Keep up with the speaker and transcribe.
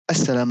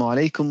Assalamu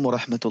alaikum wa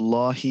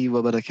rahmatullahi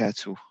wa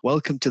barakatuh.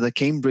 Welcome to the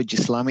Cambridge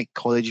Islamic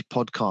College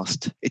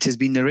podcast. It has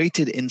been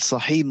narrated in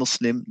Sahih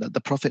Muslim that the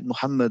Prophet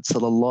Muhammad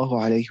sallallahu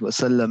alaihi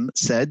wasallam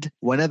said,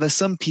 whenever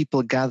some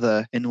people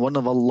gather in one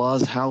of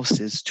Allah's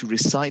houses to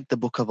recite the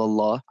book of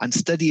Allah and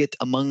study it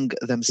among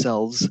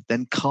themselves,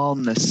 then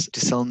calmness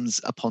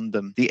descends upon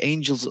them. The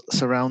angels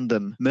surround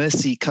them,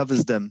 mercy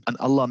covers them, and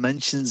Allah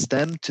mentions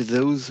them to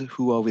those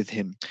who are with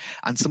Him.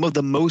 And some of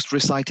the most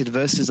recited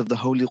verses of the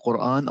Holy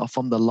Quran are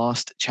from the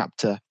last chapter.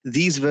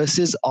 These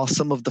verses are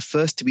some of the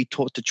first to be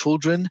taught to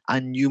children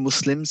and new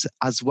Muslims,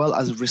 as well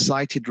as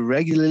recited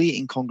regularly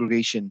in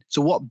congregation.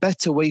 So what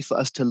better way for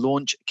us to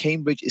launch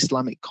Cambridge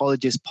Islamic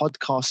College's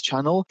podcast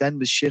channel than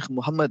with Sheikh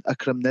Muhammad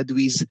Akram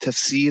Nadwi's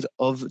tafsir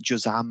of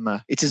Juz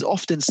Amma. It is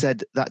often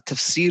said that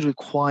tafsir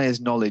requires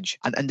knowledge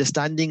and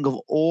understanding of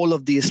all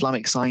of the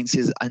Islamic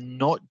sciences and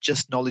not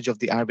just knowledge of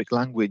the Arabic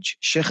language.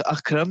 Sheikh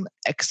Akram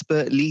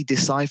expertly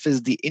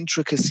deciphers the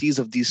intricacies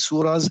of these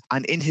surahs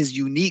and in his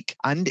unique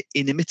and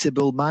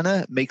inimitable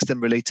manner makes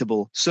them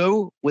relatable.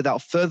 So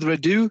without further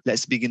ado,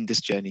 let's begin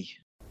this journey.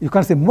 You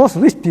can see most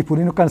rich people,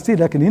 you can see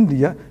like in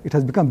India, it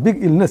has become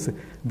big illness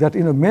that,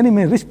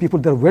 many rich people,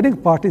 their wedding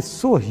party is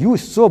so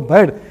huge, so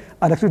bad,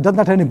 and actually does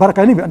not have any barakah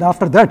anyway. And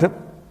after that,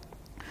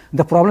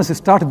 the problems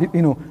start,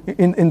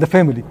 in the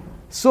family.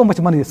 So much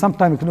money.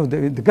 Sometimes,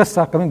 the guests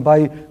are coming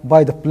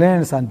by the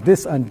planes and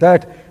this and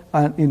that,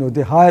 and,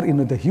 they hire,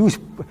 the huge,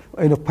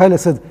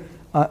 palaces,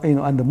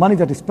 and the money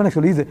that is spent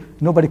actually is,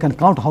 nobody can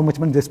count how much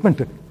money they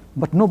spent.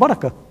 But no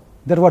barakah.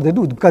 That's what they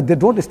do, because they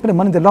don't spend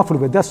money in the lawful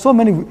way. There are so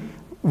many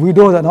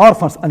widows and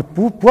orphans and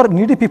poor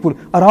needy people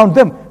around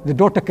them, they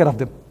don't take care of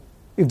them.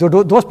 If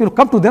those people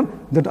come to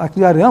them, then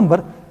actually I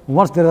remember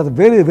once there are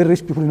very, very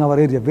rich people in our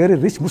area, very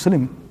rich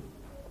Muslim,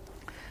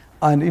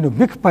 and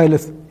big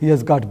palace, he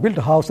has got built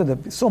a house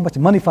and so much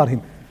money for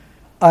him.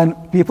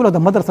 And people of the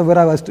madrasa where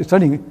I was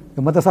studying,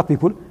 the madrasa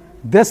people,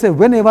 they say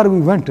whenever we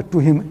went to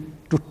him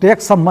to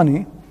take some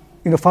money,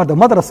 for the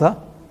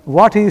madrasa,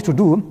 what he used to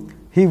do,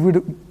 he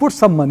would put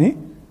some money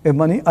in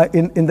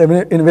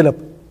the envelope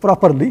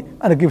properly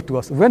and give to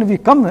us. When we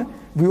come,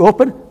 we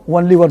open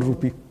only 1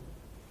 rupee.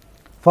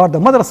 For the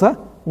madrasa,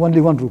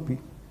 only 1 rupee.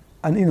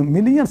 And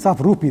millions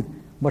of rupees.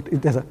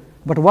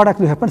 But what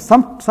actually happened,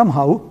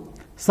 somehow,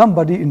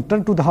 somebody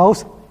entered to the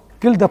house,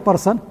 killed the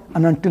person,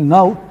 and until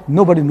now,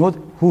 nobody knows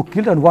who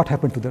killed and what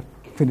happened to them.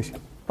 Finish.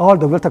 All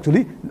the wealth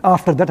actually,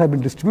 after that, have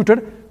been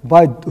distributed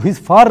by his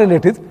far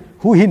relatives,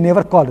 who he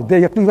never called.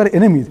 They actually were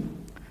enemies.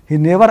 He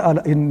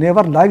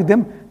never liked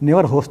them,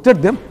 never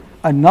hosted them,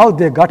 and now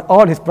they got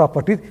all his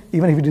properties,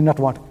 even if he did not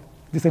want.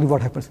 This is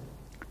what happens.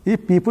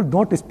 If people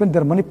don't spend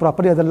their money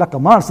properly as Allah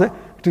commands, it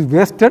is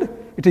wasted,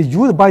 it is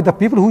used by the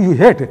people who you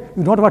hate.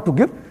 You don't want to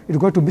give, it is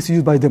going to be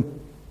misused by them.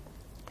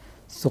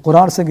 So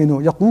Quran saying,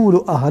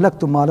 يَقُولُ أَهَلَكْتُ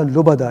مَالًا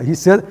لُبَدًا. He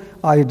said,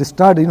 I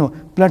destroyed,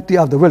 plenty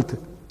of the wealth.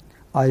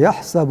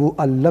 أَيَحْسَبُ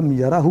أَن لَمْ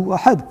يَرَهُ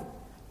أَحَدٌ.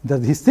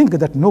 That he thinks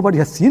that nobody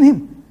has seen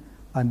him.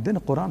 And then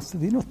Quran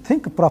says,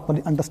 think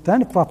properly,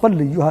 understand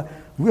properly.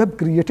 We have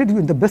created you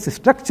in the best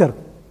structure.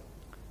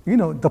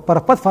 The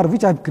purpose for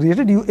which I have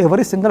created you,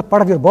 every single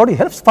part of your body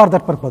helps for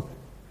that purpose.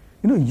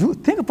 You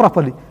think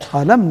properly.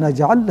 أَلَمْ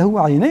نَجْعَلْ لَهُ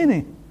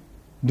عَيْنَيْنِ.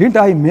 Didn't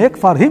I make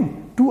for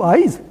him 2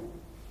 eyes?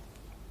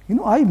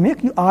 I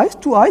make you eyes,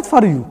 2 eyes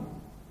for you.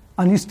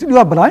 And you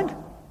are blind?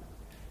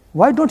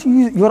 Why don't you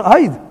use your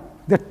eyes?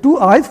 There are 2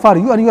 eyes for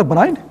you and you are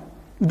blind?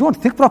 You don't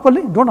think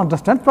properly, don't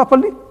understand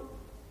properly.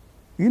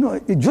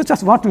 You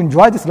just want to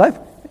enjoy this life.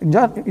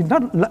 It's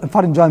not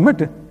for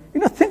enjoyment.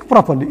 Think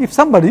properly. If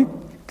somebody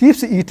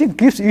keeps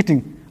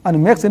eating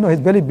and makes his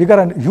belly bigger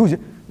and huge,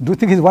 do you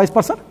think he's a wise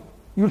person?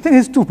 You will think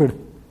he's stupid.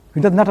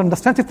 He does not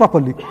understand it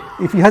properly.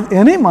 If he has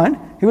any mind,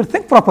 he will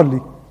think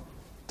properly.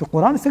 The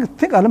Quran says,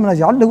 think, Alam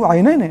naj'al lahu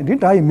aynayn.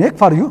 Didn't I make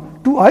for you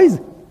 2 eyes?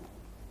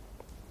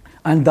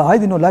 And the eyes,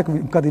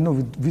 because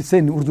we say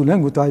in Urdu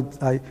language,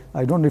 I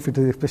don't know if it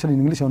is especially in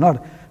English or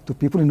not. To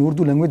people in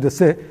Urdu language, they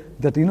say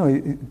that,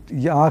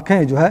 ये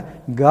आँखें जो है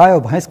गाय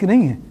और भैंस की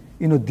नहीं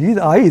है. These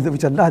eyes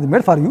which Allah has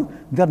made for you,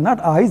 they are not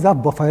eyes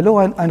of buffalo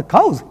and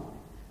cows.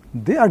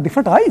 They are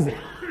different eyes.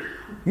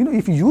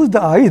 If you use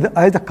the eyes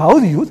as the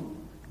cows use,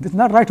 this is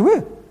not right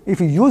way. If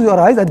you use your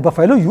eyes as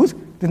buffalo use,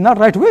 this is not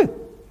right way.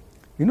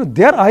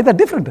 Their eyes are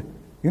different.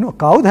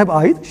 Cows have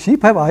eyes,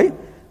 sheep have eyes.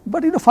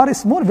 But for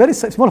a very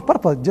small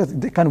purpose, just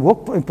they can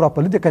walk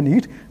properly, they can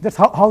eat. That's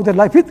how their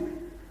life is.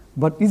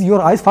 But is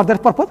your eyes for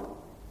that purpose?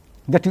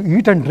 That you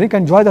eat and drink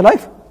and enjoy the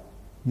life?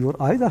 Your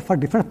eyes are for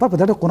different purpose.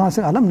 That is Quran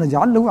saying, Alam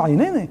naj'al lahu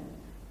aynayn.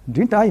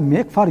 Didn't I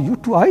make for you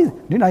 2 eyes?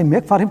 Didn't I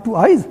make for him 2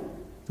 eyes?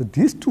 So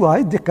these 2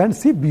 eyes, they can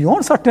see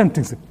beyond certain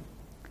things.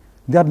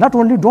 They are not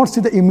only don't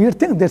see the immediate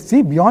thing, they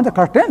see beyond the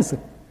curtains.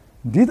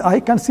 These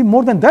eyes can see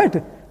more than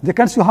that. They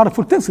can see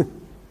harmful things.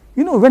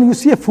 When you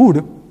see a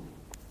food,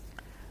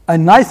 a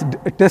nice,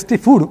 tasty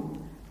food,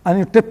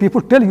 and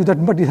people tell you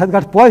that but it has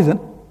got poison,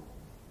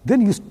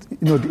 then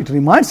it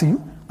reminds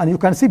you, and you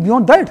can see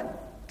beyond that.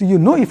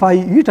 So if I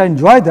eat, I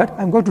enjoy that,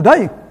 I'm going to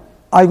die.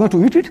 Are you going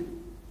to eat it?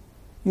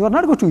 You are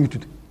not going to eat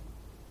it.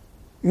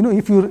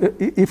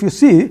 if you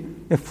see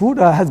a food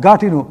has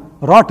got,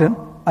 rotten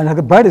and has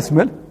a bad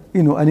smell,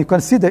 and you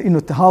can see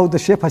that, how the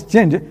shape has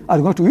changed, are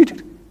you going to eat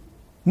it?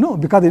 No,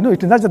 because,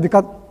 it is not just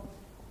because,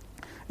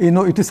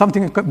 it is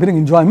something bringing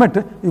enjoyment,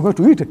 you're going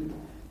to eat it.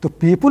 So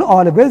people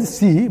always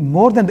see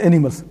more than the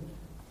animals.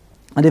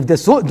 And if they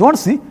don't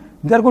see,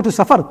 they are going to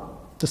suffer.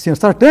 So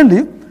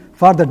certainly,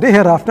 for the day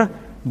hereafter,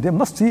 they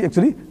must see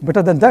actually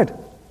better than that.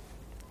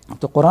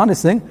 The Quran is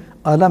saying,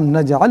 Alam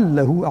naj'al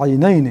lahu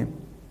aynayn.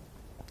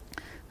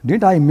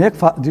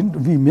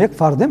 Didn't we make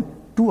for them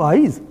 2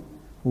 eyes?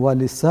 Wa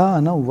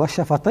lisana wa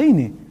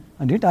shafatayn.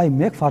 And did I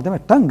make for them a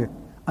tongue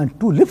and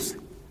 2 lips?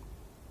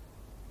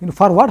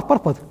 For what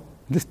purpose?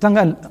 This tongue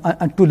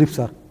and 2 lips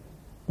are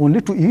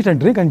only to eat and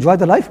drink and enjoy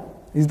the life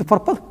is the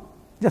purpose.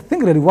 Just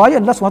think really, why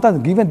Allah SWT has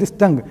given this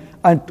tongue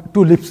and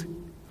 2 lips?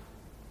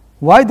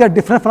 Why they are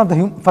different from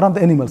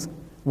the animals?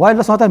 Why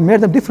Allah SWT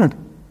made them different?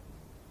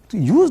 To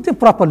use them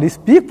properly,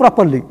 speak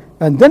properly,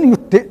 and then you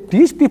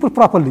teach people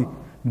properly.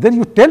 Then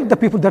you tell the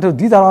people that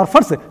these are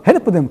orphans,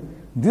 help them.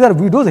 These are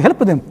widows, help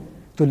them.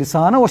 So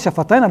lisana wa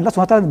shafatayn, Allah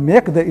SWT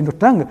make the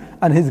tongue,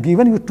 and He's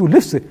given you 2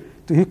 lips.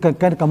 So He can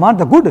command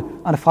the good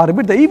and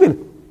forbid the evil.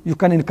 You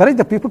can encourage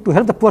the people to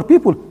help the poor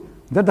people.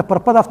 That's the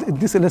purpose of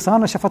this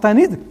lisana shafatayn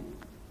is.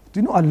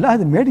 Allah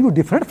has made you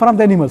different from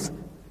the animals.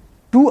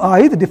 2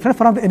 eyes different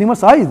from the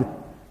animals' eyes.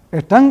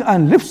 A tongue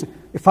and lips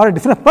for a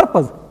different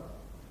purpose.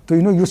 So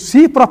you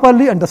see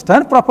properly,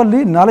 understand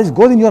properly, knowledge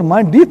goes in your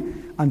mind deep,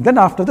 and then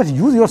after that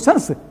use your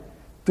sense.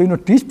 So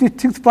teach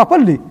things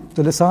properly.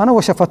 So lisana wa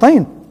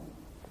shafatayn.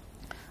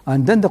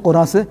 And then the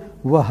Quran says,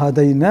 wa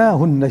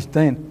hadaynahu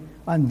najdain.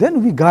 And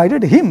then we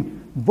guided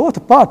him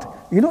both paths.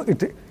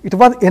 It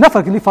was enough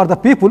actually for the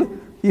people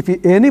if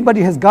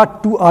anybody has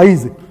got 2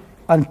 eyes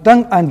and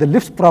tongue and the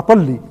lips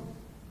properly,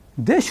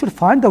 they should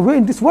find the way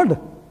in this world.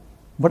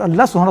 But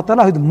Allah subhanahu wa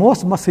ta'ala is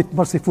most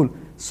merciful,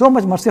 so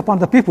much mercy upon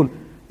the people.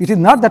 It is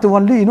not that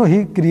only,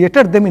 He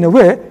created them in a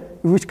way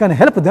which can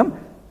help them.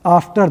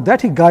 After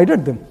that, He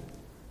guided them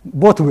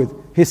both ways.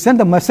 He sent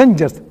the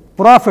messengers,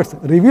 prophets,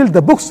 revealed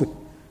the books,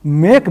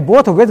 make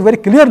both ways very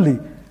clearly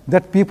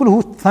that people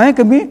who thank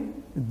me,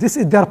 this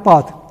is their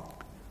path.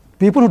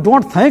 People who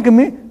don't thank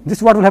me, this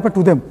is what will happen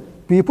to them.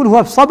 People who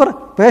have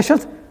sabr,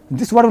 patience,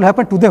 this is what will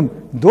happen to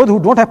them. Those who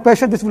don't have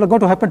patience, this is going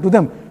to happen to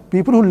them.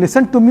 People who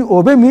listen to me,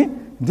 obey me,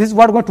 this is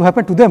what is going to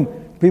happen to them.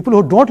 People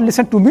who don't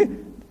listen to me,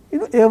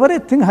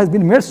 everything has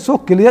been made so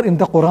clear in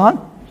the Quran,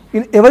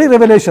 in every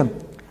revelation.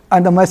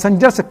 And the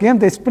messengers came,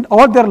 they spent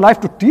all their life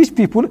to teach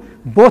people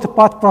both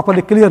paths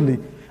properly, clearly.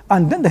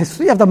 And then the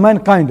history of the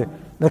mankind,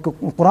 like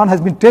Quran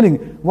has been telling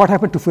what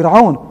happened to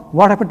Fir'aun,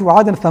 what happened to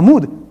Ad and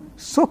Thamud,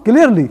 so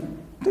clearly.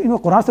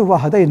 Quran says,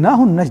 وَهَدَيْنَاهُ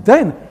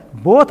النَّجْدَيْنِ.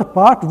 Both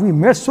parts we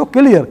made so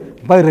clear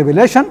by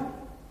revelation,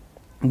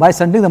 by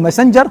sending the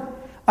messenger,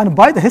 and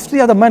by the history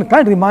of the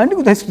mankind, reminding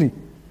you the history.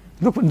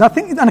 Look,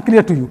 nothing is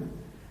unclear to you.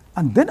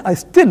 And then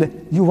still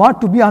you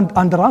want to be on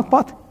the wrong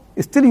path.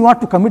 Still you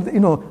want to commit,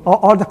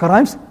 all the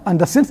crimes and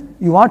the sins.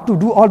 You want to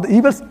do all the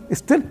evils.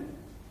 Still,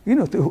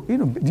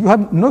 you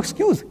have no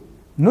excuse.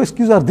 No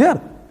excuse are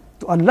there.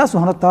 So Allah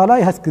subhanahu wa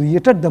ta'ala has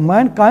created the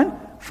mankind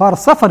for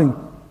suffering.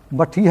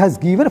 But He has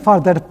given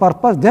for that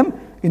purpose them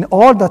in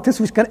all the things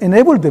which can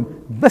enable them.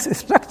 Best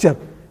structure.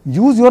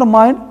 Use your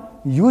mind,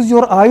 use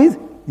your eyes,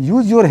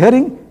 use your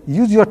hearing,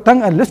 use your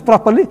tongue and lips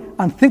properly,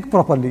 and think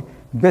properly.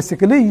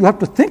 Basically, you have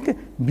to think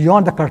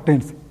beyond the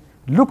curtains.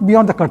 Look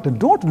beyond the curtain.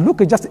 Don't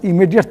look at just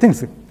immediate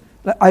things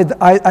as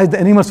the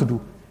animals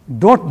do.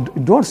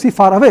 Don't see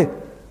far away.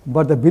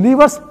 But the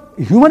believers,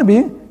 human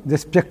beings, they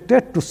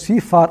expected to see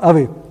far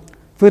away.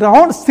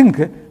 Pharaoh think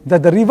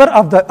that the river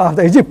of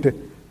the Egypt,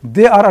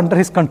 they are under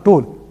his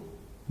control.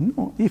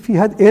 No, if he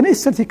had any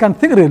sense, he can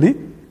think really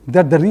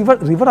that the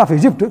river of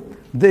Egypt,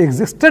 they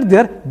existed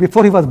there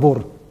before he was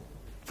born.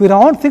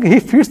 Pharaoh think he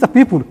feeds the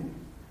people.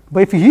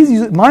 But if he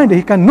uses mind,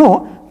 he can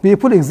know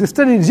people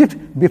existed in Egypt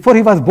before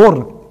he was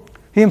born.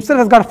 He himself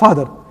has got a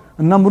father.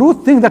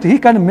 Namrud thinks that he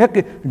can make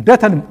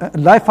death and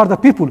life for the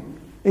people.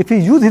 If he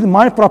uses his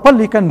mind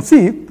properly, he can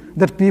see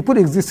that people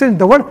existed in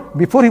the world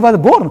before he was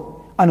born.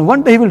 And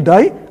one day he will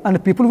die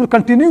and people will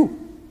continue.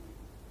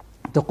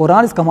 The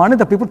Quran is commanding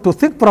the people to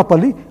think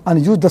properly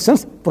and use the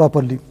sense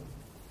properly.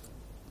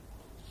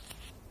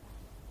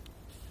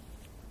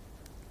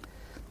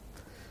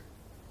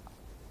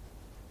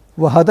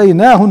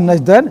 وَهَدَيْنَاهُ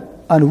النَّجْدَيْنِ.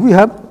 And we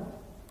have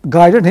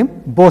guided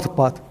him both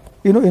paths.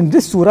 In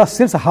this surah,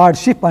 since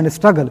hardship and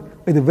struggle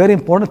is a very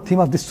important theme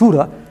of this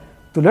surah,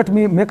 so let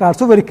me make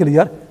also very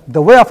clear,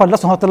 the way of Allah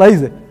subhanahu wa ta'ala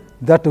is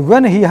that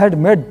when He had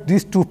made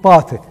these 2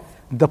 paths,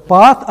 the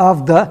path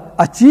of the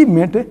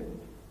achievement,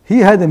 He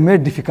has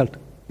made difficult.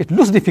 It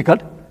looks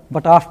difficult,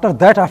 but after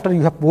that, after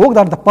you have walked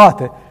on the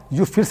path,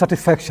 you feel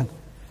satisfaction.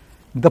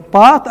 The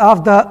path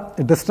of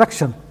the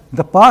destruction,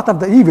 the path of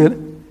the evil,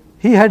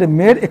 He had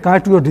made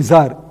according to your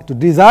desire. To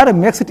desire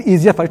makes it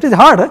easier. It is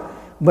hard,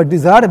 but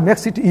desire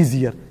makes it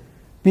easier.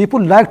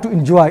 People like to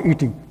enjoy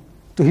eating.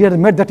 So He had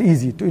made that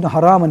easy. To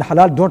haram and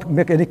halal don't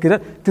make any clear,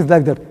 things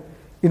like that.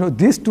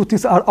 These 2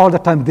 things are all the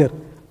time there.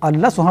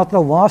 Allah subhanahu wa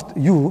ta'ala wants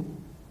you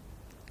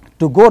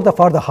to go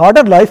for the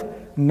harder life,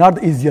 not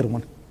the easier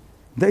one.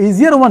 The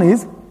easier one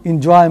is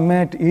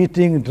enjoyment,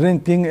 eating,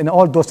 drinking, and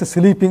all those,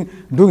 sleeping,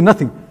 doing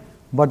nothing.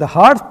 But the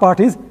hard part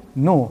is,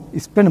 no,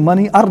 spend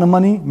money, earn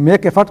money,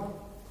 make effort,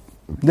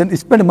 then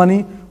spend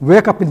money,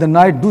 wake up in the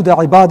night, do the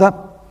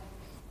ibadah.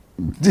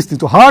 This thing.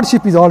 So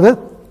hardship is always,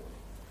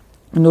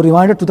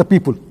 reminded to the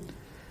people.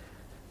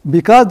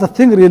 Because the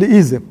thing really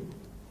is,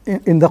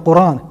 in the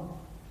Quran,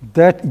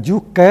 that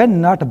you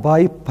cannot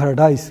buy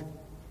paradise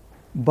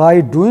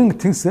by doing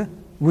things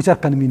which are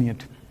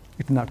convenient.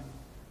 It's not.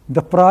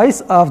 The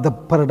price of the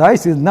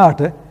paradise is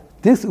not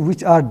things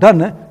which are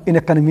done in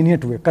a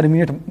convenient way,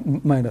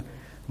 convenient manner.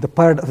 The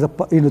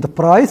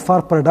price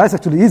for paradise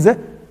actually is,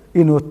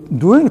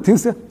 doing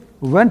things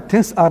when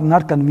things are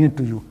not convenient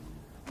to you.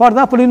 For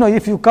example,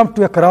 if you come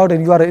to a crowd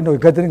and you are,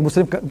 gathering,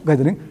 Muslim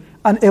gathering,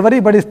 and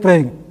everybody is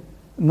praying,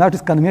 now it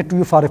is convenient to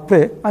you for a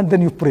prayer, and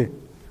then you pray.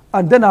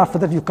 And then after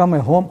that you come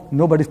at home,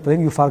 nobody is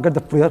praying, you forget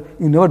the prayer,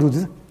 you never do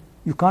this,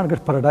 you can't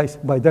get paradise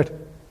by that.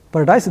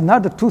 Paradise is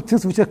not the two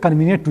things which are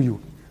convenient to you.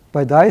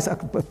 Paradise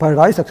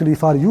actually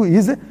for you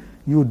is,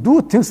 you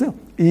do things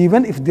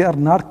even if they are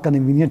not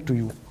convenient to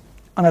you.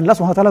 And Allah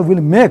subhanahu wa ta'ala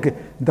will make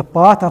the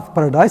path of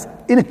paradise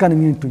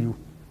inconvenient to you.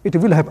 It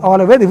will have,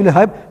 always it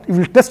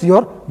will test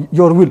your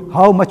will.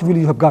 How much will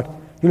you have got?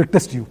 It will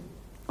test you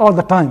all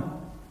the time.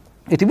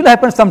 It will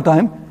happen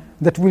sometime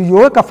that will you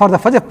wake up for the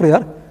Fajr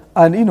prayer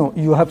and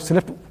you have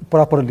slept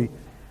properly.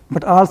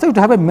 But also it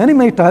will happen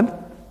many times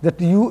that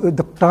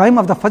the time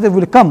of the Fajr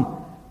will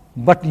come,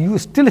 but you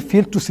still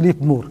feel to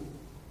sleep more.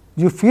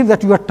 You feel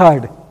that you are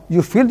tired.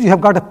 You feel you have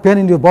got a pain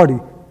in your body.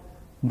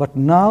 But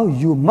now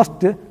you must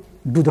do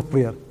the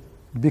prayer.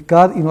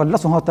 Because Allah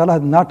subhanahu wa ta'ala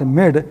has not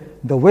made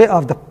the way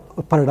of the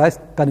paradise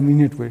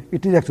convenient way.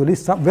 It is actually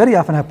very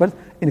often happens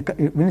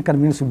when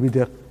inconvenience will be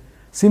there.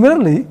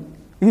 Similarly,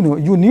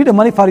 you need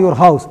money for your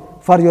house,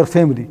 for your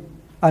family.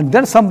 And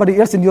then somebody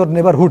else in your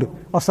neighborhood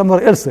or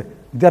somewhere else,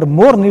 they are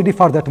more needy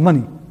for that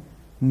money.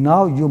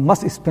 Now you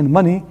must spend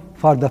money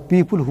for the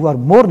people who are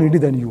more needy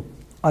than you.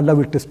 Allah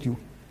will test you.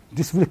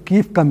 This will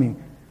keep coming.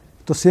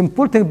 The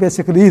simple thing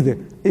basically is,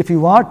 if you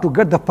want to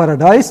get the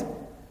paradise,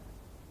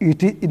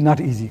 it is not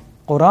easy.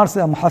 Quran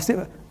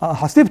says,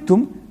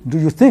 hasibtum, do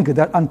you think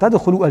that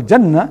antadkhulu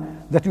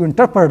al-jannah, that you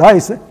enter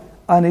paradise,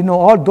 and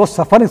all those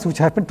sufferings which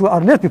happened to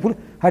earlier people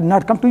had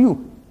not come to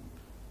you.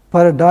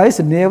 Paradise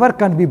never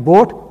can be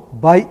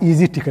bought by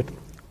easy ticket.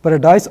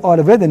 Paradise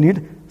always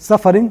need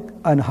suffering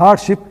and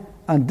hardship,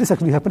 and this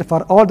actually happened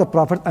for all the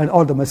prophets and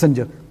all the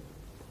messengers.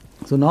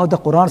 So now the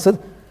Quran says,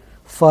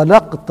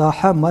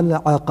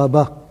 فَلَقْتَحَمَ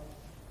الْعَقَبَةِ.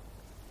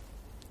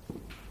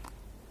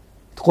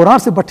 The Quran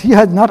says, but he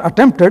has not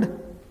attempted,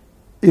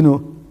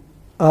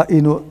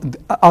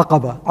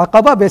 Aqaba.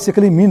 Aqaba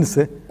basically means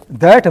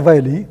that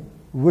valley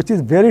which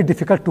is very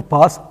difficult to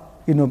pass,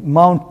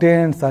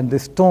 mountains and the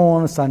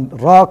stones and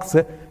rocks.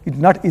 It's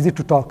not easy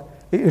to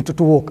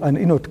walk,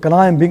 and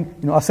climbing,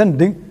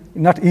 ascending,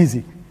 not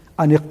easy.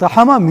 And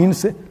iqtahama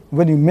means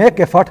when you make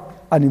effort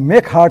and you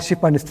make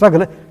hardship and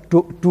struggle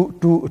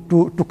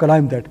to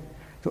climb that.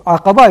 So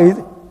Aqaba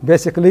is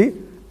basically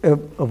a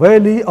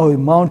valley or a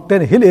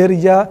mountain, hill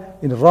area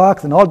in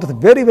rocks and all that,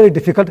 very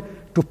difficult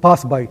to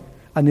pass by.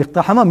 And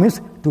iqtahama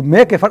means to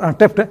make effort and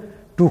attempt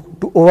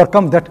to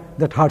overcome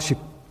that hardship.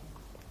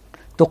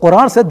 The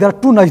Quran said there are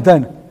two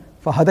najdan,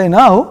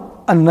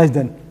 فَهَدَيْنَاهُ and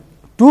najdan.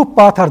 Two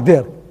paths are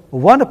there.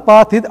 One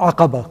path is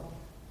Aqaba.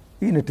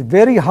 It's a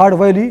very hard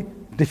valley,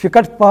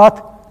 difficult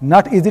path,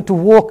 not easy to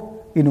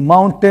walk,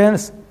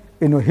 mountains,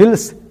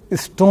 hills,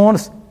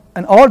 stones,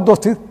 and all those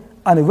things.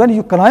 And when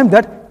you climb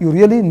that, you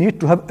really need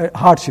to have a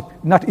hardship,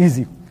 not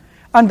easy.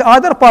 And the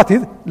other path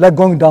is like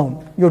going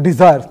down, your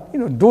desires.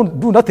 Don't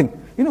do nothing.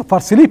 For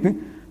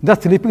sleeping, does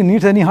sleeping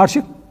needs any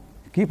hardship?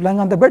 Keep lying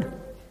on the bed.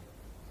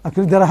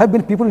 Actually, there have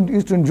been people who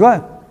used to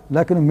enjoy,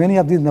 like many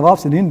of these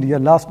Nawabs in India,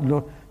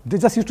 they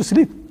just used to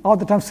sleep, all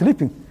the time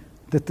sleeping.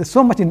 There's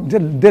so much,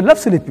 they love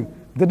sleeping.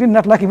 They did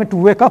not like even to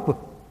wake up.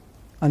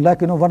 And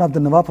like, one of the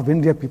Nawab of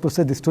India, people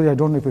say this story, I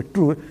don't know if it's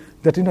true,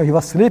 that, he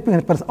was sleeping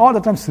and all the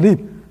time sleep.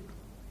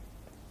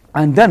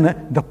 And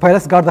then the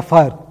palace got the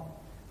fire.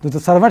 So the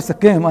servants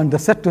came and they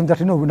said to him that,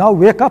 now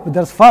wake up,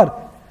 there's fire.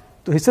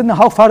 So he said, no,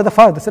 how far is the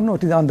fire? They said, no,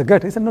 it is on the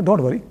gate. He said, no,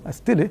 don't worry,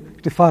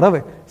 it is far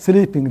away,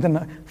 sleeping.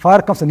 Then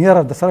fire comes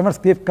nearer, the servants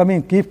keep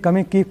coming.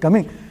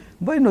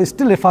 But it's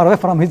still far away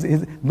from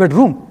his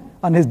bedroom.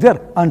 And he's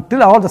there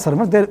until all the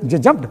servants, they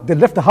jumped, they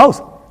left the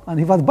house, and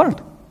he was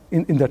burnt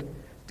in that.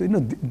 So,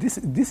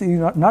 this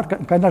you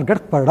cannot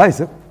get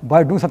paradise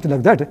by doing something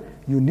like that.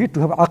 You need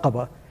to have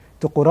Aqaba.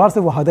 The Quran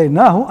says,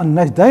 وَهَدَيْنَاهُ and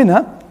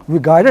Najdaina, we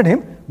guided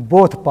him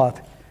both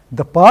paths.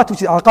 The path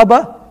which is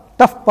Aqaba,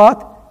 tough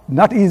path,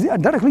 not easy,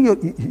 and that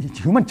actually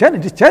human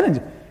challenge is challenge.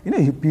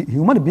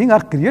 Human beings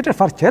are created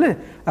for challenge,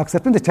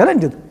 accepting the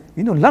challenges.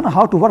 Learn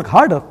how to work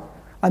harder.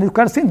 And you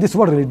can see in this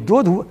world, really,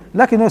 those who,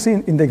 like see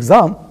in the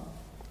exam,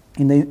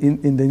 in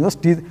the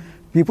universities,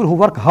 people who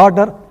work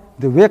harder,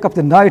 they wake up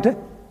the night,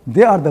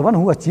 they are the one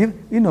who achieve,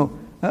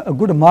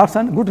 good marks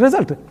and good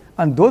result.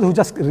 And those who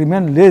just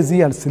remain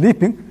lazy and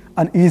sleeping,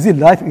 an easy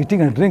life,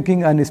 eating and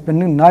drinking and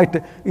spending night,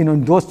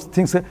 in those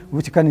things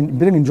which can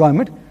bring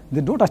enjoyment,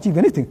 they don't achieve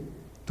anything.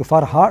 So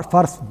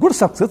for good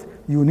success,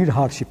 you need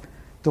hardship.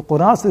 So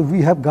Quran says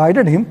we have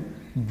guided him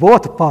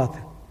both paths,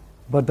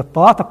 but the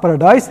path of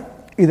paradise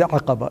is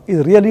aqaba,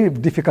 is really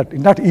difficult,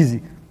 not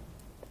easy.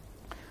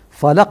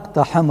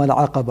 فَلَقْتَحَمَ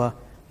الْعَقَبَةِ,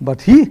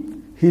 but he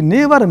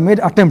never made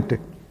attempt,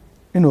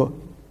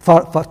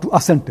 for to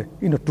ascend, to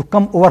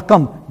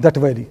overcome that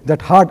valley,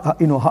 that hard,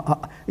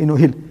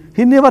 hill.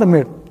 He never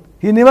made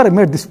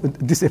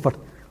this effort.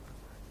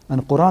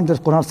 And Quran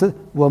says,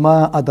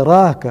 وَمَا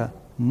أَدْرَاكَ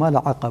مَا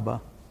الْعَقَبَةِ.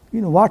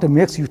 What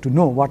makes you to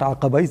know what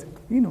aqaba is?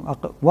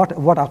 What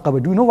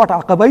aqaba? Do you know what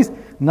aqaba is?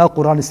 Now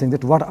Quran is saying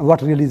that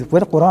what really is.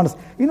 When Quran is,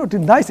 it's a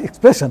nice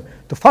expression.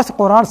 The first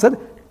Quran said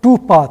 2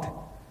 paths,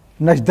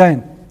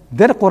 najdain.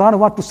 Then Quran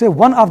wants to say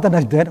one of the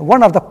najdain,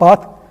 one of the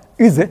path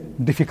is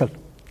difficult.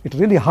 It's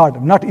really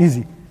hard, not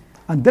easy.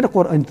 And then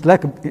Quran, it's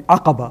like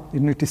aqaba.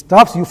 It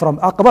stops you from,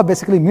 aqaba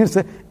basically means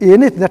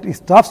anything that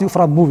stops you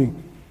from moving.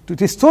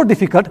 It is so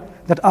difficult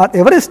that at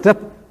every step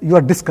you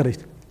are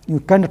discouraged. You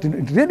cannot,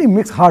 it really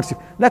makes hardship.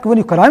 Like when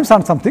you climb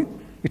on something,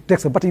 it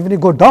takes, but when you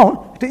go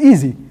down, it's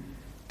easy.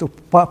 So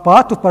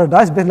path to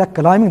paradise is like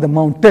climbing the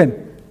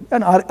mountain.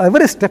 And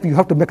every step you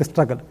have to make a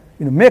struggle,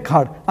 make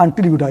hard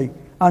until you die.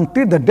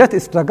 Until the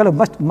death struggle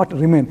must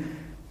remain.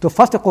 So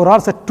first the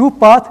Quran said 2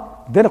 paths,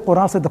 then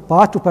Quran said the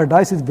path to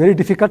paradise is very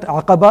difficult,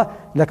 aqaba,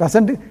 like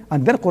ascending.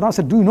 And then Quran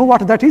said, do you know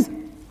what that is?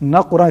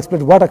 Now Quran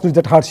explains what actually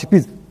that hardship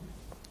is.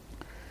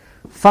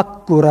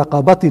 فَكُّ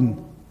رَقَبَةٍ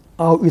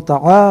أَوْ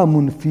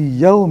إِطْعَامٌ فِي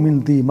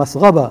يَوْمٍ ذِي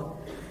مَسْغَبَةٍ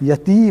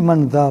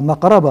يَتِيمًا ذَا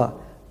مَقْرَبَةٍ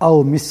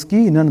أَوْ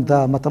مِسْكِينًا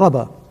ذَا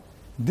مَتْرَبَةٍ.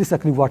 This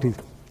actually what is.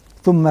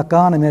 ثُمَّ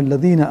كَانَ مِنَ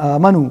الَّذِينَ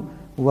آمَنُوا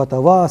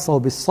وَتَوَاصَوْا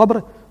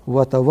بِالصَّبْرِ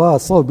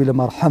وَتَوَاصَوْا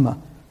بِالْمَرْحَمَةِ.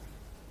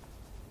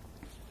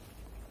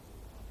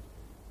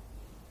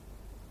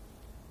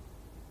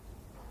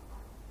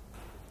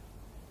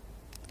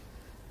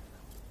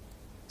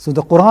 So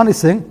the Quran is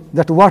saying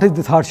that what is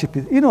this hardship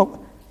is.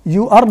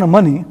 You earn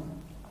money,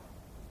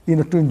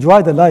 to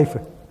enjoy the life.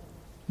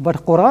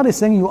 But Quran is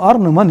saying you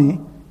earn money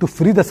to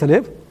free the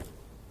slave.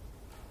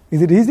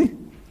 Is it easy?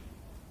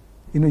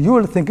 You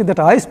are thinking that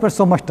I spend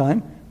so much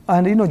time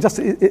and just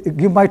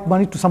give my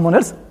money to someone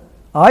else.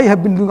 I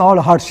have been doing all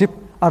the hardship,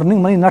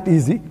 earning money not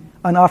easy.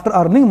 And after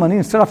earning money,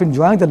 instead of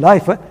enjoying the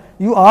life,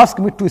 you ask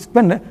me to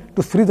spend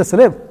to free the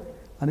slave.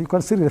 And you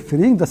consider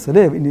freeing the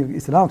slave in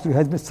Islam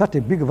has been such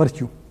a big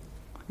virtue.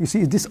 You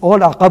see, this all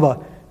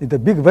aqaba, the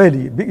big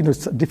valley, big,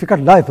 difficult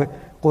life.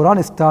 Quran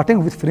is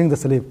starting with freeing the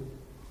slave.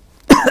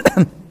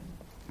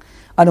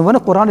 And when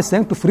Quran is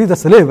saying to free the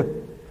slave,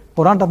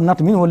 Quran does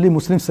not mean only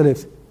Muslim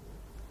slaves.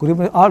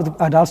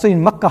 And also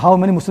in Makkah, how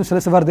many Muslim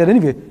slaves were there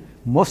anyway?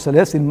 Most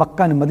slaves in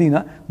Makkah and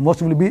Medina,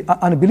 most will be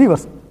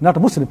unbelievers,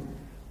 not Muslim.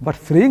 But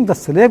freeing the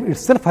slave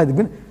itself has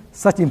been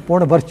such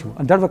important virtue.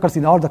 And that's occurs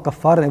in all the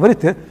kafar and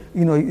everything.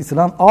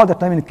 Islam all the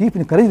time keep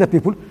encouraging the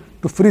people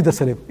to free the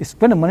slave.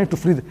 Spend money to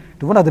free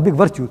to one of the big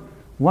virtues.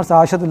 Once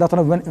Aisha,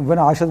 when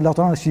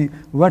Aisha, she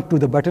went to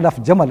the battle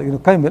of Jamal,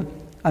 Camel,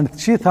 and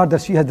she thought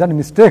that she had done a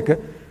mistake.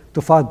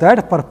 So for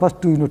that purpose,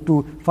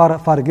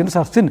 for against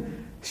her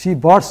sin, she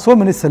bought so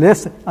many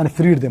slaves and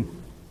freed them.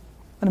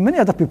 And many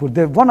other people,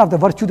 one of the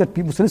virtues that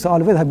Muslims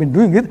always have been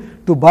doing is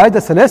to buy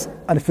the slaves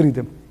and free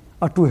them,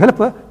 or to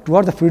help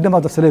towards the freedom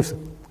of the slaves.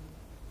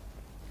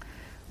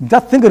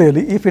 That thing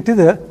really, if it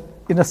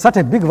is such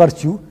a big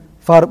virtue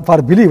for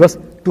believers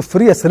to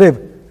free a slave,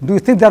 do you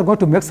think they are going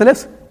to make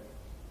slaves?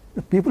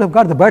 People have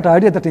got the bad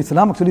idea that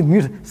Islam actually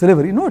means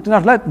slavery. No, it's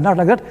not like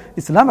that.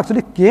 Islam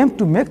actually came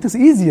to make this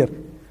easier,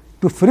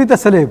 to free the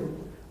slave.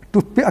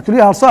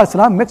 Actually also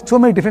Islam makes so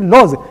many different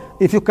laws.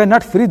 If you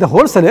cannot free the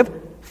whole slave,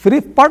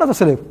 free part of the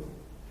slave.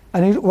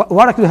 And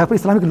what actually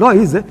happens, Islamic law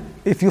is,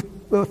 if you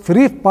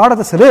free part of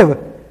the slave,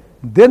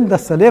 then the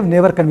slave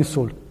never can be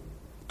sold.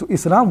 So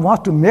Islam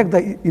wants to make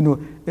the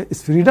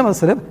freedom of the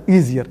slave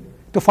easier.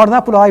 So for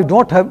example, I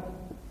don't have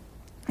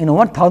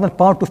 1,000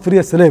 pounds to free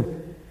a slave,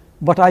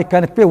 but I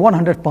can pay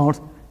 100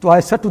 pounds. So I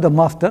said to the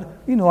master,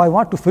 I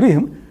want to free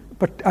him,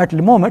 but at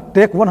the moment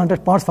take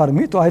 100 pounds for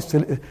me. So I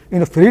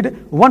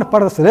freed one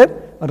part of the slave,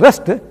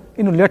 rest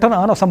later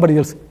on of somebody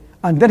else,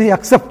 and then he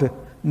accepted.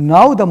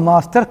 Now the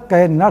master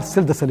cannot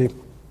sell the slave.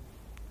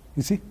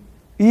 You see,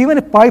 even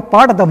if by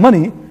part of the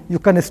money you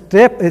can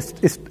stop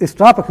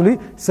actually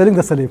selling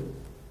the slave.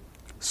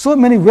 So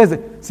many ways.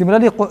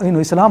 Similarly,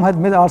 Islam has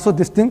made also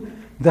this thing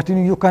that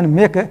you can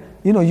make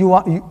you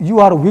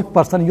are a weak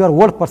person, you are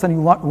an old person,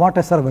 you want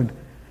a servant.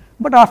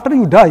 But after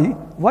you die,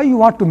 why you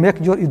want to make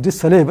this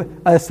slave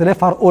a slave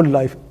for all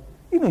life?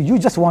 You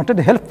just wanted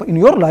help in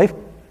your life.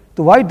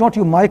 So why don't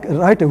you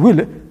write a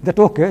will that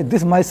okay,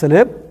 this my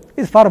slave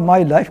is for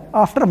my life.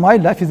 After my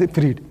life is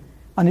freed,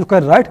 and you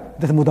can write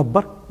this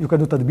mudabbar. You can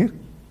do tadbir,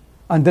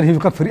 and then he will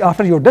become free.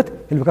 After your death,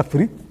 he will become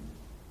free.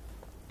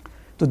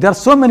 So there are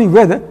so many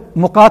ways.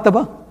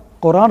 Muqataba,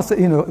 Quran's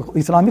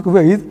Islamic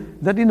way is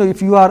that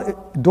if you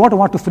don't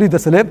want to free the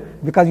slave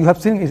because you have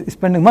seen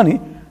spending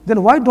money,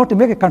 then why don't you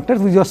make a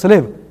contract with your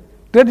slave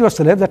tell your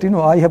slave that,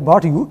 I have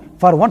bought you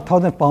for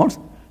 1,000 pounds,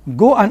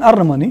 go and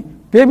earn money,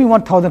 pay me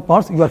 1,000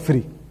 pounds, you are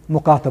free.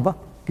 Muqataba,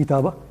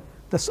 kitaba.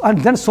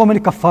 And then so many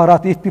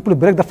kafarat. If people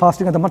break the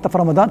fasting of the month of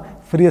Ramadan,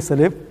 free a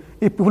slave.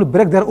 If people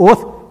break their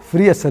oath,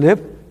 free a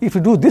slave. If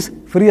you do this,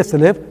 free a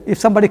slave. If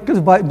somebody kills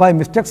by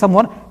mistake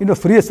someone,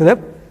 free a slave.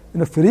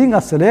 Freeing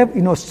a slave,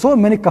 so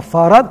many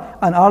kafarat,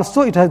 and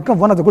also it has become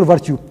one of the good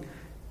virtue.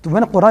 So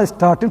when Quran is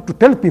starting to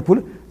tell people,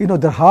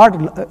 the hard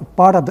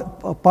part of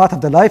the path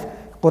of the life,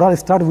 Quran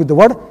started with the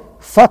word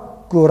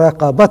fakku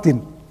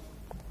raqabatin.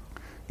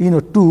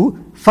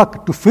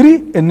 To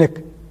free a neck.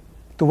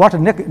 So what a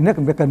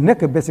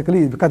neck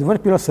basically, because when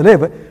people are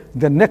slave,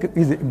 the neck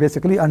is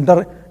basically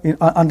under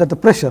the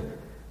pressure.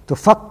 To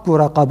fakku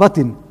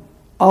raqabatin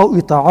aw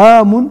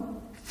it'amun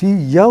fi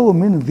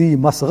yawmin dhi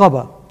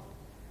masghaba.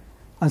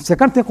 And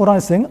second thing Quran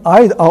is saying,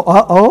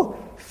 or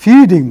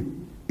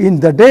feeding in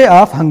the day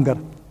of hunger.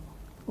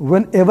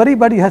 When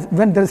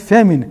there is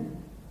famine,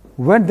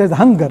 when there is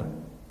hunger,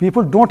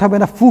 people don't have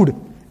enough food,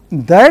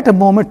 that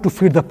moment to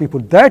feed the people,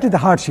 that is the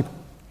hardship.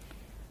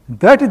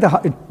 That is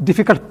the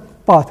difficult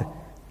path.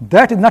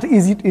 That is not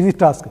easy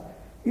task.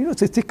 You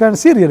can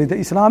see really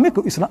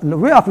the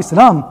way of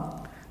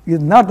Islam is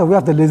not the way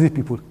of the lazy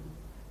people.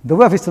 The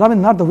way of Islam is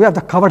not the way of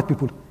the coward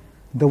people.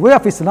 The way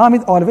of Islam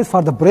is always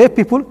for the brave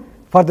people,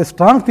 for the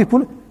strong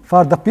people,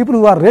 for the people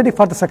who are ready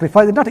for the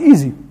sacrifice. It's not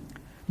easy.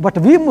 But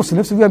we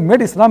Muslims, we have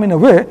made Islam in a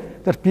way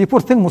that people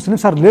think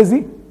Muslims are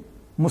lazy,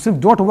 Muslims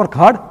don't work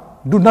hard,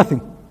 do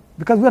nothing.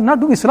 Because we are not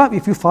doing Islam.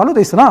 If you follow the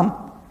Islam,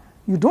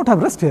 you don't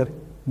have rest here.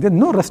 There's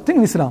no resting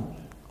in Islam.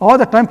 All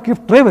the time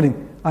keep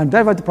traveling. And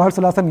that's why the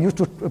Prophet ﷺ used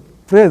to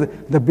phrase,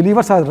 the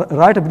believers are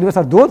right, believers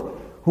are those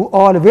who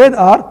always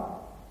are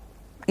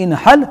in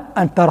hal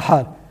and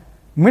tarhal.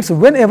 Means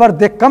whenever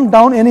they come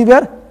down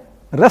anywhere,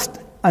 rest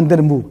and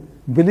then move.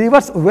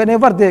 Believers,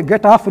 whenever they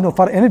get off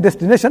for any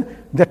destination,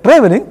 they're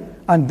traveling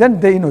and then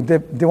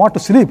they want to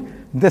sleep.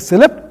 They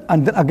slept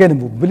and then again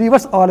move.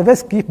 Believers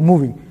always keep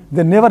moving.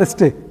 They never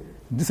stay.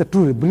 This is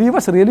true.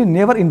 Believers really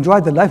never enjoy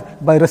the life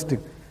by resting.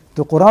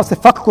 The Quran says,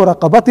 fakku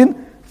raqabatin,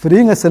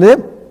 freeing a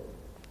slave,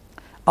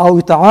 aw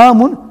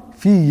it'amun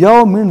fi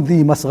yawmin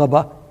dhi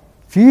masghaba,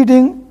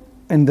 feeding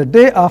in the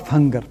day of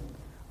hunger.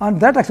 And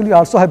that actually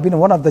also have been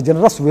one of the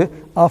generous way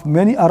of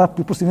many Arab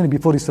peoples even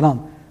before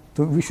Islam.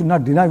 So we should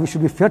not deny, we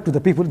should be fair to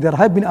the people. There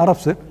have been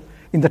Arabs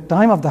in the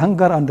time of the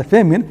hunger and the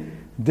famine,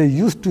 they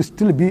used to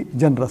still be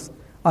generous.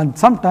 And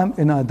sometime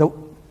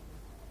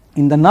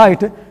in the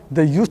night,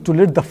 they used to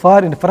lit the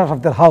fire in front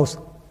of their house.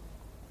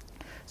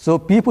 So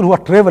people who are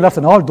travelers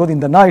and all those in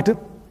the night,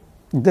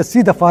 they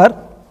see the fire,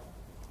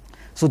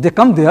 so they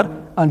come there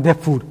and they have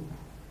food.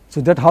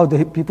 So that's how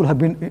the people have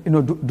been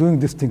doing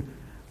this thing.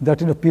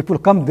 That people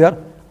come there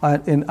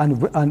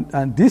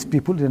and these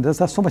people, there's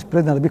so much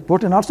praise in Arabic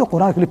poetry, and also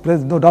Quran actually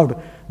praise, no doubt,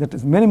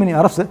 that many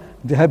Arabs,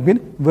 they have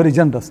been very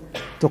generous.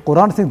 So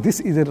Quran thinks this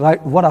is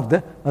one of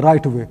the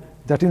right way,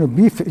 that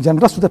be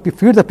generous to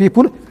feed the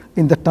people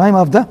in the time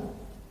of the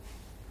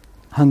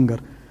hunger.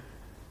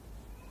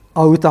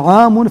 أو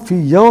إطعام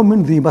في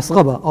يوم ذي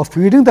مسغبة, or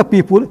feeding the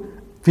people,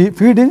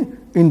 feeding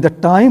in the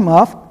time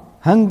of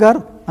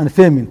hunger and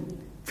famine.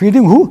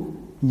 Feeding who?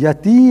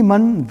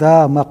 يتيما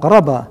ذا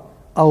مقربة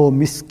أو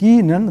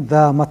مسكينا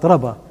ذا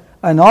متربة,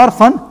 an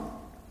orphan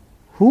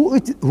who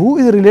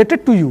is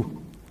related to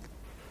you.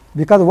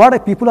 Because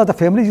what people of the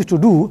family used to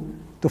do,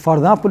 for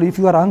example, if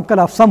you are uncle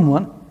of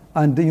someone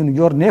and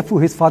your nephew,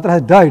 his father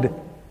has died,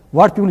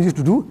 what people used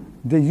to do?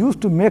 They used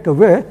to make a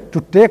way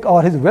to take all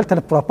his wealth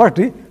and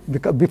property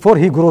before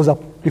he grows up,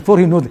 before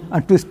he knows it,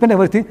 and to spend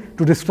everything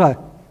to destroy.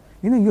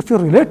 If you're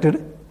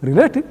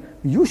related,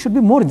 you should be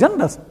more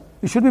generous.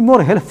 You should be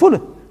more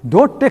helpful.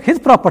 Don't take his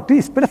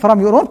property, spend from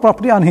your own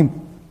property on him.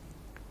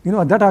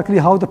 That actually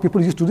how the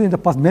people used to do in the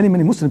past. Many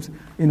Muslims,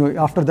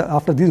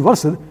 after these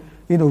verses,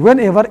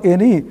 whenever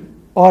any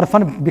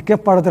orphan became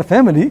part of their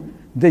family,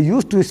 they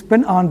used to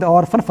spend on the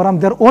orphan from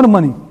their own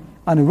money.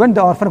 And when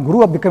the orphan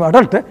grew up, became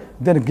adult,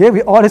 then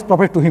gave all his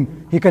property to him,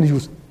 he can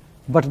use.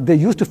 But they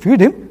used to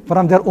feed him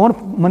from their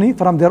own money,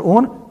 from their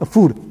own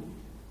food.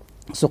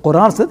 So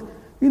Quran said,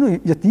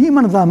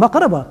 yatiman dha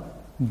maqraba,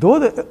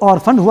 those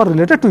orphans who are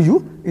related to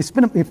you,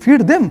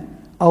 feed them.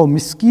 Or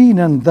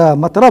miskinan dha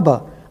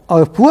matraba,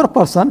 or a poor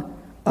person,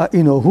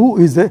 who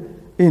is,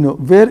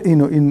 where,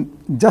 in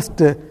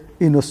just,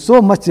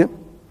 so much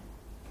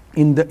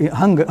in the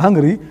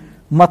hungry.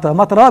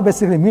 Matra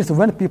basically means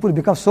when people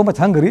become so much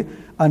hungry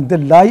and they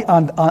lie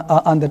on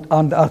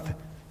the earth,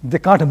 they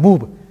can't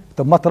move.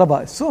 The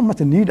matraba, so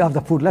much need of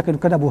the food. Like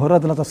Abu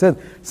Hurairah said,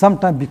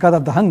 sometimes because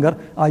of the hunger,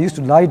 I used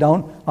to lie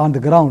down on the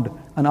ground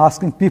and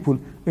asking people,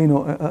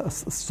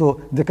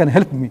 so they can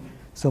help me.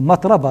 So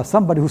matraba,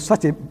 somebody who's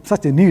such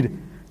a need.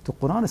 So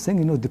Quran is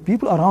saying, the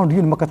people around you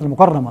in Makkah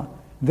al-Mukarramah,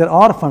 they're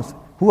orphans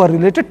who are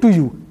related to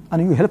you,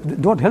 and you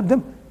don't help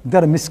them.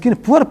 They're miskin,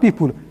 poor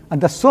people. And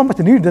there's so much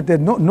need that they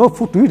have no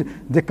food to eat.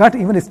 They can't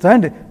even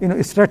stand,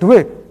 straight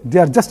away. They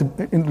are just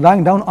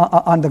lying down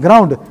on the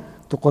ground.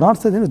 The Quran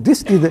says,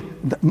 this is the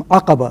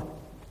aqaba.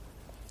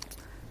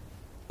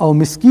 Or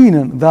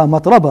miskinan, the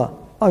matraba.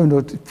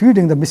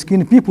 feeding the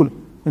miskin people,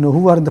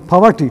 who are in the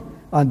poverty.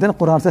 And then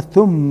Quran says,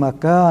 ثُمَّ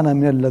كَانَ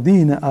مِنَ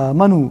الَّذِينَ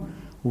آمَنُوا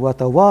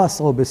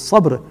وَتَوَاصَوْا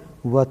بِالصَّبْرِ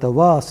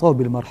وَتَوَاصَوْا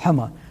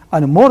بِالْمَرْحَمَةِ.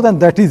 And more than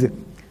that is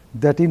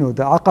that, the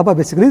Aqaba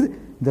basically is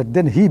that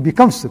then he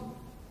becomes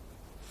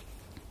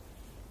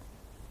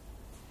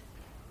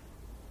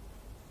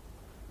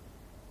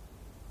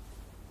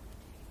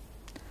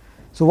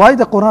So why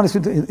the Quran is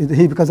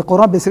he? Because the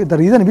Quran basically, the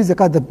reason is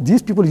because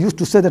these people used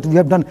to say that we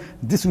have done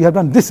this, we have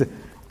done this.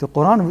 The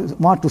Quran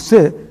want to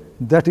say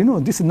that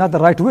this is not the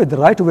right way. The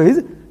right way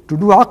is to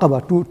do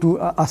Aqaba, to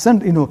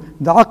ascend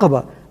the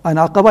Aqaba. And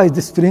Aqaba is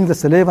this freeing the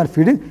slave and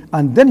feeding,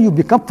 and then you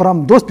become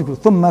from those people.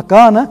 ثُمَّ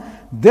كَانَ,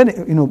 then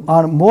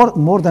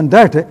more than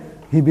that,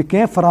 he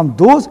became from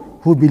those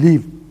who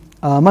believe.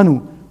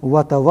 آمَنُوا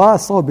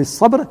وَتَوَاصَوْا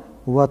بِالصَّبْرِ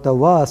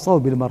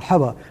وَتَوَاصَوْا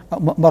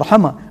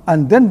بِالْمَرْحَمَةِ.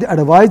 And then they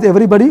advise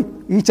everybody,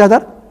 each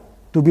other,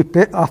 to be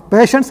of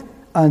patience,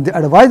 and they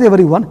advise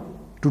everyone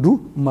to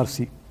do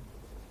mercy.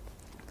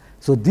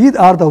 So these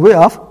are the way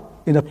of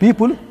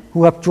people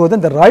who have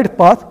chosen the right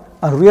path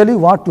and really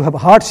want to have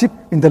hardship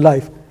in their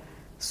life.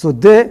 So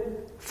they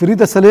free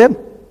the slave,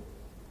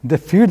 they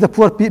feed the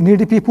poor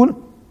needy people,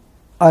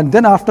 and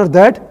then after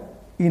that,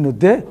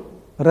 they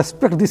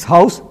respect this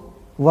house,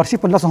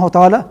 worship Allah subhanahu wa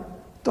ta'ala.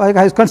 So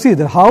I can see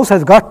the house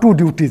has got two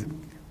duties,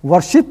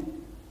 worship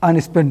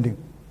and spending.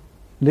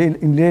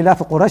 In Layla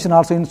for Quraysh and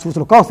also in Surah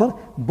Al-Kawthar,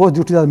 both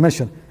duties are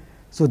mentioned.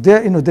 So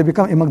they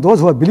become among those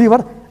who are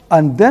believers,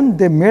 and then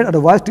they made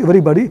advice to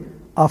everybody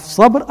of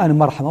sabr and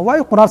marhama. Why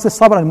Quran says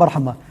sabr and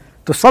marhama?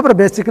 So sabr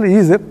basically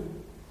is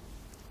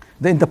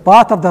in the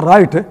path of the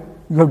right,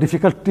 you have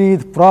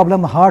difficulties,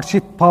 problem,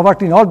 hardship,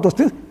 poverty, and all those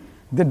things.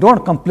 They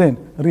don't complain,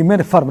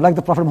 remain firm. Like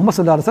the Prophet Muhammad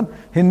sallallahu alaihi wasallam,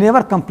 he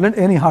never complained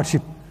any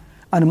hardship.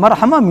 And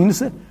marhama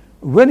means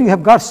when you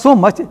have got so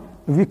much,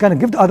 we can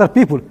give to other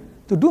people,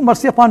 to do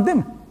mercy upon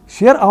them.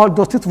 Share all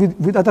those things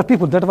with other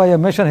people. That's why I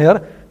mentioned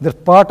here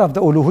that part of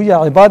the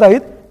uluhiyya ibadah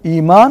is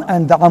iman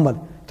and the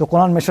amal. So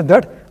Quran mentioned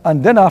that,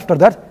 and then after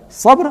that,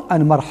 sabr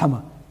and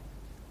marhama.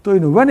 So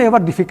whenever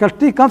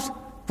difficulty comes,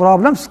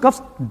 problems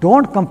comes,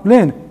 don't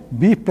complain,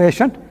 be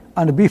patient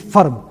and be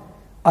firm.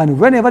 And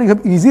whenever you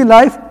have easy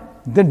life,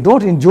 then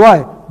don't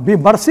enjoy, be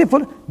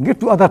merciful, give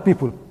to other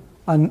people.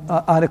 And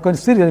I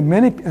consider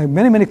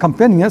many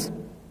companions,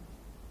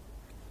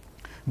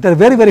 they're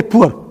very, very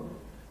poor,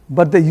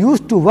 but they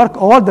used to work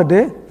all the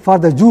day for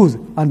the Jews,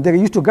 and they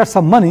used to get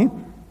some money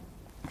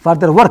for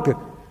their work,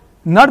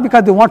 not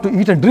because they want to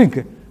eat and drink,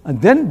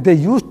 and then they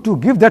used to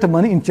give that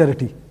money in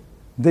charity.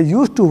 They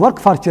used to work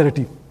for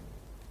charity.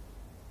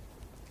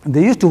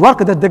 They used to work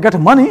that they get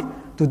money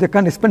so they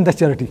can spend the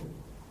charity.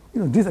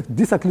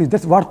 This actually,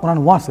 that's what Quran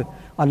wants.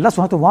 Allah subhanahu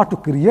wa ta'ala wants to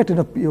create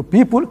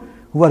people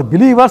who are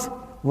believers,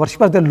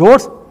 worshippers their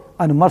lords,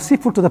 and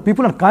merciful to the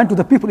people and kind to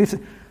the people. If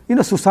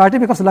society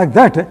becomes like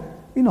that,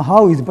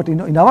 how is it? But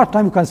in our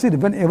time you can see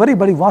when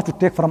everybody wants to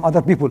take from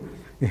other people,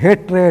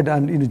 hatred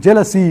and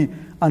jealousy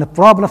and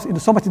problems,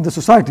 so much in the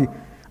society.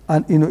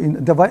 And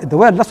in the way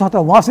Allah subhanahu wa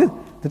ta'ala wants it,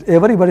 that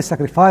everybody is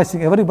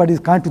sacrificing, everybody is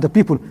kind to the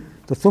people.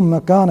 So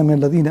ثُمَّ كَانَ مِنَ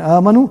الَّذِينَ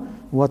آمَنُوا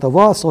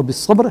وَتَوَاصَوْا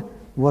بِالصَّبْرِ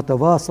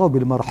وَتَوَاصَوْا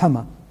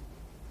بِالْمَرْحَمَةِ.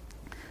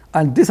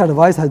 And this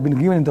advice has been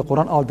given in the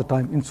Quran all the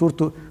time. In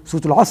Surah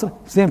Al-Asr,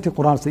 same thing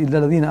Quran says, إِلَّا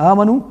الَّذِينَ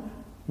آمَنُوا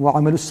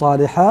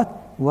وَعَمِلُوا الصَّالِحَاتِ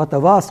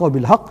وَتَوَاصَوْا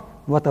بِالْحَقِّ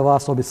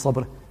وَتَوَاصَوْا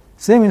بِالصَّبْرِ.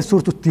 Same in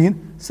Surah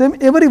Al-Teen, same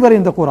everywhere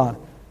in the Quran.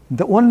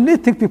 The only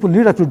thing people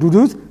need to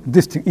do is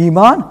this thing,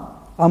 Iman,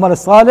 Amal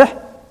Salih,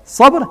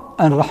 Sabr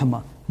and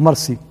Rahmah,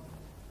 mercy.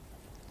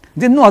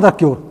 There is no other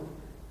cure.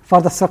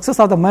 For the success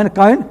of the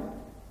mankind,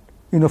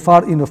 and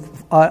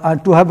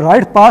to have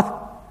right path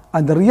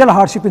and the real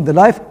hardship in the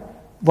life,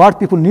 what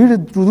people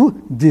needed to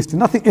do this,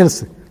 nothing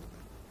else.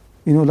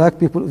 Like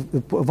people,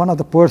 one of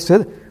the poets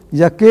said,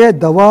 Yake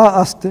dawa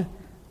ast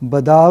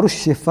badaru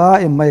shifa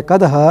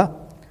maykadha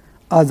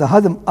az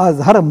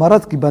har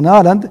marad ki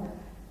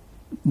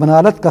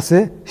banalat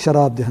kase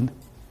sharab dehan.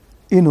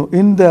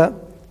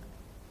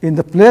 In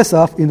the place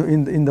of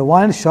in the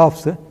wine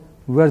shops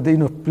where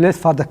the place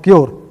for the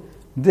cure,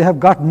 they have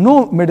got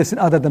no medicine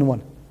other than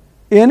one.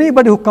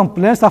 Anybody who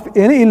complains of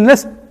any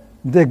illness,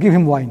 they give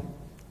him wine.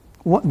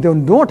 They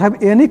don't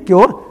have any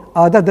cure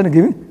other than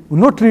giving,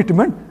 no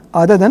treatment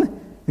other than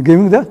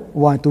giving the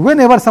wine. So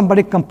whenever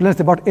somebody complains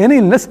about any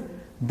illness,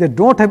 they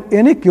don't have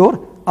any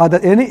cure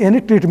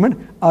any treatment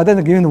other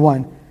than giving the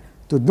wine.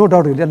 So no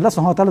doubt really, Allah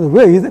subhanahu wa ta'ala, the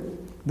way is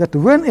that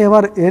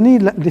whenever any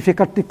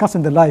difficulty comes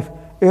in the life,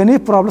 any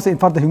problems in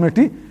for the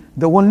humanity,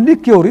 the only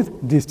cure is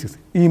these things: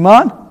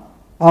 Iman,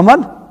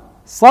 Amal,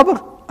 Sabr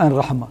and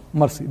Rahmah,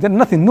 mercy. There is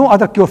nothing, no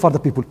other cure for the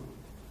people.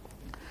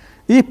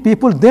 If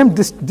people them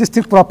this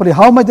thing properly,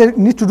 how much they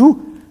need to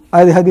do?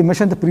 I have been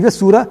mentioned in the previous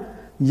surah,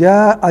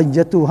 Ya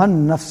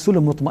ayyatuhan nafsul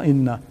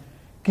mutma'inna.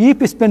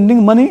 Keep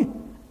spending money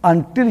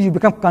until you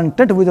become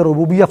content with the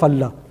rububiyyah of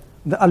Allah.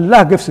 The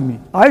Allah gives me.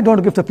 I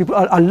don't give the people,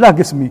 Allah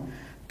gives me.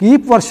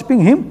 Keep worshipping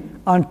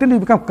Him until you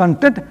become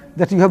content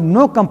that you have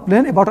no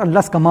complaint about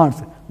Allah's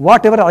commands.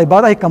 Whatever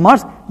ibadah He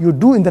commands, you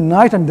do in the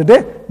night and the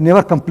day,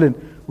 never complain.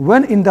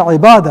 When in the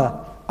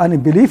ibadah, and a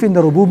belief in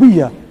the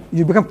rububiyyah,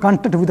 you become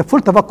content with the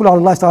full tawakkul on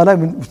Allah Ta'ala,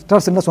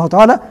 trust in Allah Subhanahu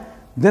wa Ta'ala,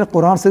 then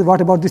Quran says, what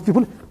about these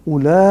people?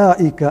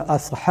 Ulaika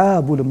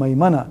ashabul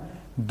maymana.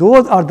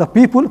 Those are the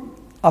people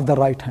of the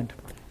right hand.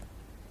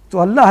 So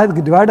Allah has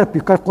divided,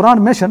 because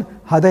Quran mentioned,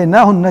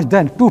 Hadainahu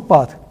najdain, two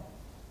paths.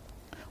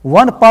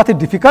 One path is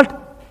difficult,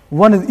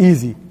 one is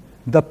easy.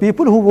 The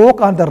people who walk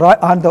on the right,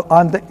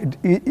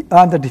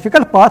 on the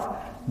difficult path,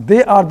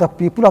 they are the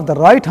people of the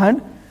right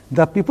hand.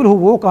 The people who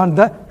walk on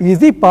the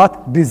easy path,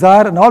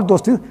 desire and all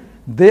those things,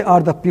 they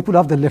are the people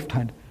of the left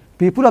hand.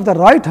 People of the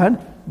right hand,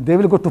 they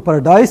will go to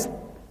paradise.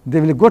 They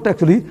will go to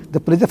actually the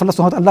pleasure of Allah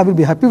Subhanahu wa Ta'ala will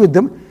be happy with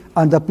them.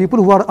 And the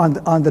people who are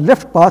on the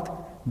left path,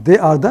 they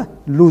are the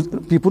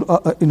people.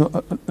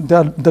 They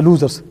are the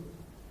losers.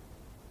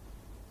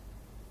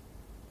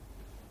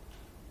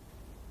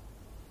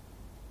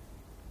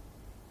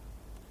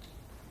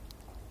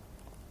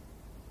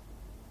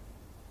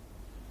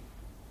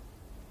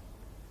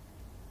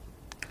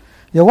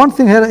 Yeah, one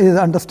thing here is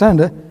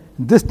understand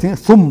this thing,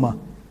 thumma.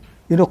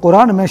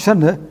 Quran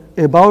mentioned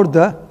about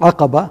the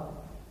aqaba,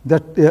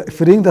 that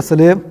freeing the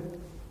slave,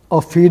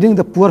 or feeding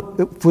the poor,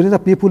 feeding the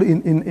people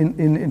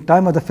in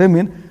time of the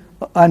famine.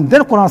 And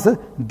then Quran says,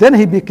 then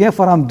he became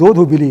from those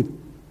who believe.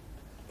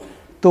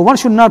 So one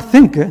should not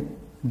think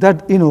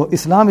that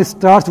Islam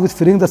starts with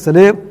freeing the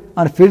slave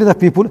and feeding the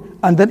people,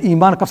 and then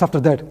Iman comes after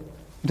that.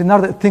 It is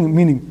not the thing,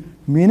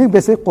 meaning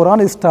basically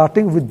Quran is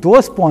starting with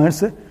those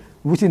points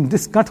which in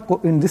this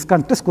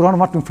context Quran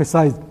wants to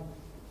emphasize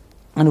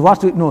and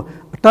wants to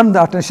turn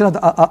the attention of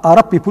the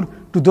Arab people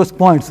to those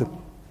points.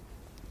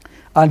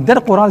 And then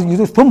Quran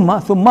uses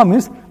thumma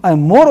means,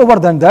 and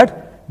moreover than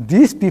that,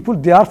 these people,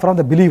 they are from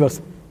the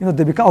believers.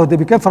 They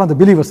became from the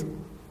believers.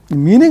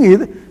 Meaning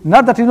is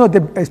not that they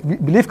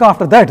belief come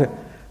after that.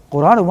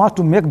 Quran wants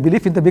to make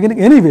belief in the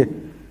beginning anyway,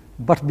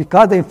 but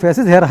because the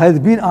emphasis here has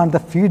been on the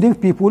feeding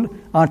people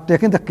and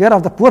taking the care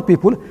of the poor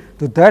people,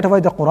 so that's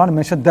why the Quran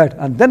mentioned that.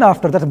 And then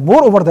after that,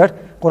 moreover that,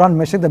 Quran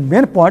mentioned the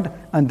main point,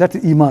 and that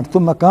is Iman.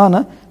 ثُمَّ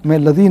كَانَ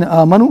مِنَ الَّذِينَ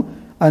آمَنُوا,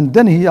 and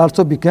then he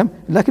also became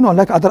like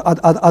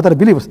other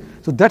believers.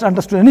 So that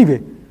understood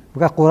anyway,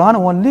 because Quran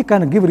only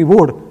can give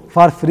reward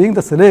for freeing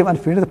the slave and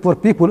feeding the poor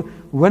people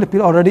when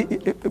people are already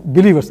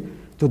believers.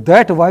 So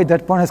that's why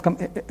that point has come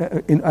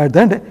at the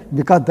end,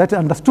 because that is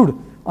understood,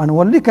 and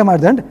only came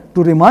at the end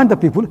to remind the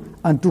people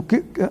and to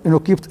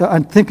keep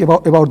and think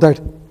about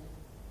that.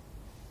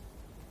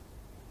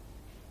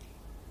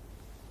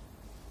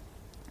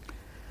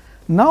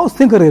 Now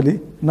think really,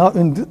 now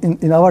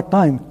in our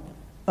time,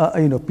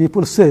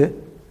 people say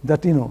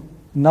that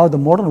now the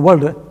modern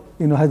world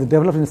has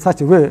developed in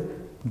such a way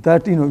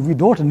that we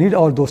don't need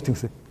all those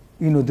things.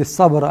 The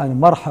sabr and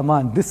marhama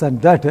and this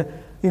and that.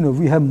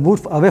 We have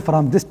moved away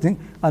from this thing,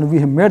 and we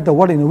have made the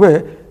world in a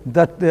way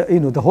that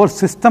the whole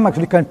system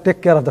actually can take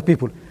care of the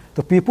people.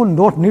 The people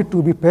don't need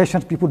to be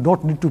patient. People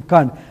don't need to be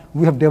kind.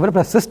 We have developed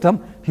a system,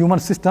 human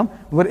system,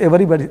 where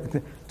everybody.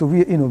 So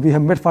we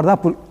have made, for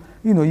example,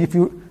 if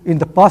you in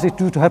the past it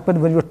used to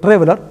happen when you're a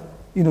traveler,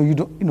 you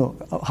don't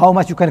how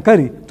much you can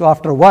carry. So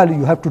after a while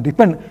you have to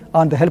depend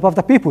on the help of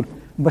the people.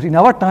 But in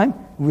our time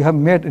we have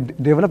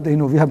developed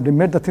we have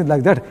made the things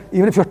like that.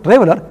 Even if you're a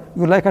traveler,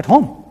 you're like at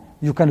home.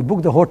 You can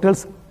book the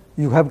hotels.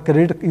 You have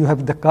credit. You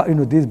have the car,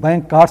 these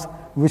bank cards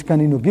which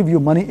can give you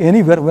money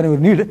anywhere whenever you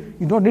need it.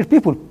 You don't need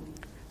people.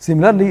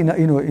 Similarly, in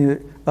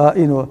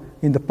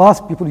the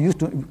past, people used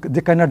to,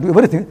 they cannot do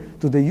everything,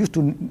 so they used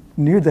to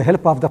need the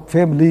help of the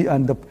family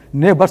and the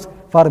neighbors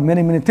for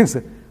many things.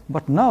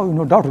 But now,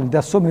 doubtfully, there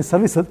are so many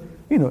services,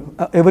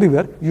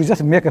 everywhere. You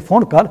just make a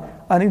phone call,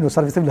 and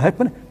services will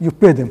happen. You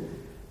pay them.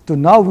 So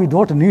now we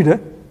don't need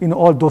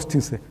all those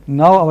things.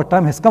 Now our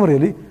time has come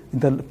really.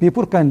 The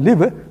people can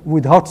live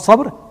without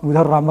sabr,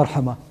 without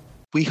marhama.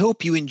 We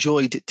hope you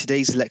enjoyed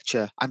today's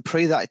lecture and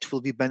pray that it will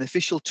be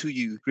beneficial to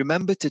you.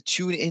 Remember to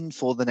tune in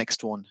for the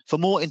next one. For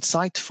more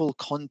insightful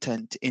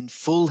content in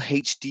full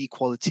HD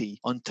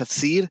quality on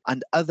tafsir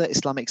and other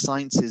Islamic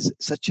sciences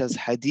such as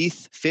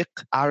hadith,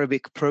 fiqh,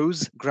 Arabic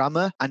prose,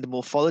 grammar and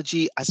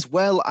morphology, as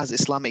well as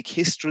Islamic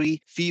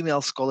history,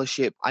 female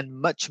scholarship and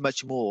much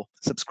more,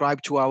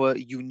 subscribe to our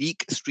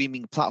unique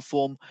streaming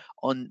platform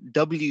on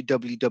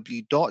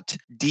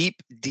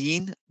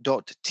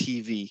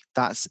www.deepdeen.tv.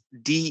 That's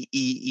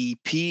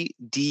DEEPDEEN.tv.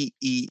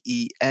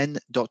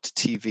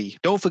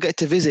 Don't forget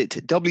to visit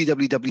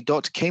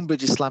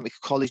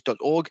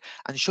www.cambridgeislamicccollege.org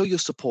and show your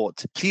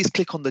support. Please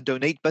click on the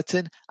donate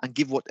button and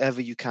give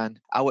whatever you can.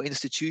 Our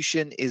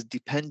institution is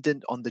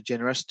dependent on the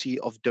generosity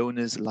of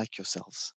donors like yourselves.